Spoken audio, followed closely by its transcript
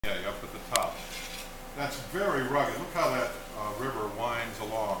Viognier up at the top. That's very rugged. Look how that river winds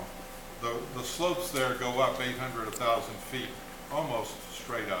along. The slopes there go up 800, 1,000 feet, almost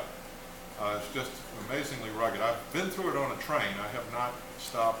straight up. It's just amazingly rugged. I've been through it on a train. I have not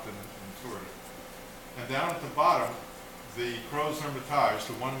stopped and toured it. And down at the bottom, the Crozes Hermitage,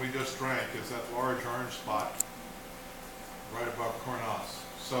 the one we just drank, is that large orange spot right above Cornas.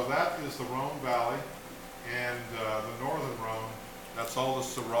 So that is the Rhone Valley, and the northern Rhone, that's all the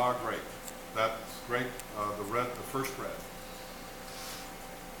Syrah grape. That's grape, the first red.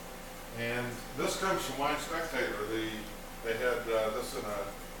 And this comes from Wine Spectator. They had this in a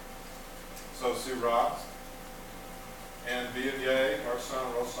Syrah and Viognier,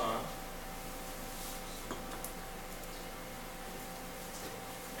 Marsanne, Roussanne.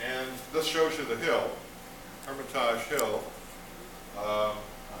 And this shows you the hill, Hermitage Hill. I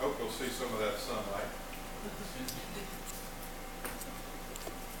hope you'll see some of that sunlight.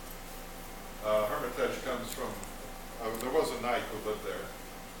 Hermitage comes from, there was a knight who lived there.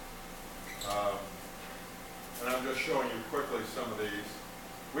 And I'm just showing you quickly some of these.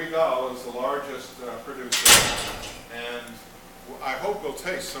 Rigal is the largest producer, and I hope we'll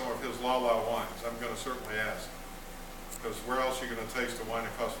taste some of his La La wines. I'm going to certainly ask, because where else are you going to taste a wine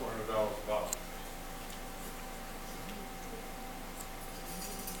that costs $400 a bottle?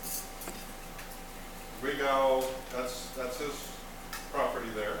 Rigal, that's his property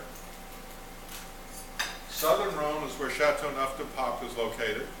there. Southern Rhone is where Chateau Neuf du Pape is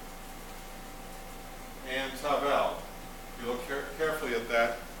located. And Tavel. If you look carefully at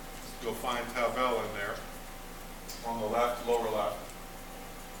that, you'll find Tavel in there on the left, lower left.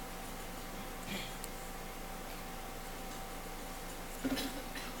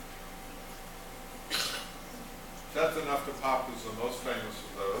 Chateau Neuf du Pape is the most famous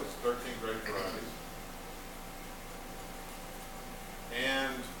of those, 13 grape varieties.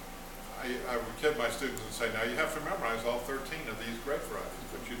 And I would kid my students and say, now you have to memorize all 13 of these grape varieties,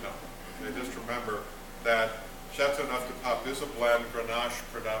 but you don't. They just remember that Chateau Neuf du Pape is a blend, Grenache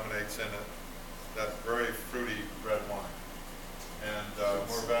predominates in it, that very fruity red wine, and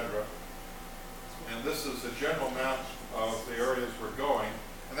Mourvedre. And this is a general map of the areas we're going,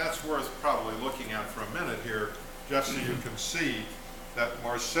 and that's worth probably looking at for a minute here, just so you can see that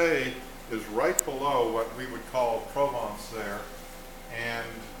Marseille is right below what we would call Provence there, and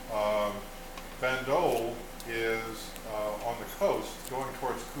Bandol is on the coast going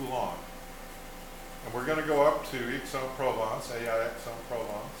towards Coulon. And we're going to go up to Aix-en-Provence,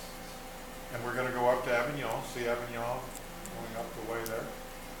 Aix-en-Provence, and we're going to go up to Avignon, see Avignon going up the way there.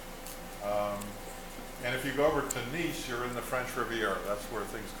 And if you go over to Nice, you're in the French Riviera. That's where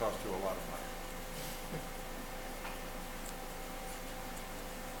things cost you a lot of money.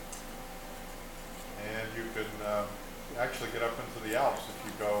 And you can actually get up into the Alps if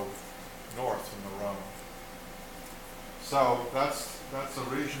you go north from the Rhone. So that's a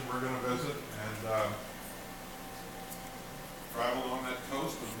region we're going to visit and travel on that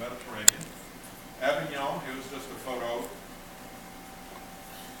coast of the Mediterranean. Avignon, here's just a photo.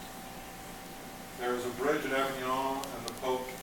 There's a bridge at Avignon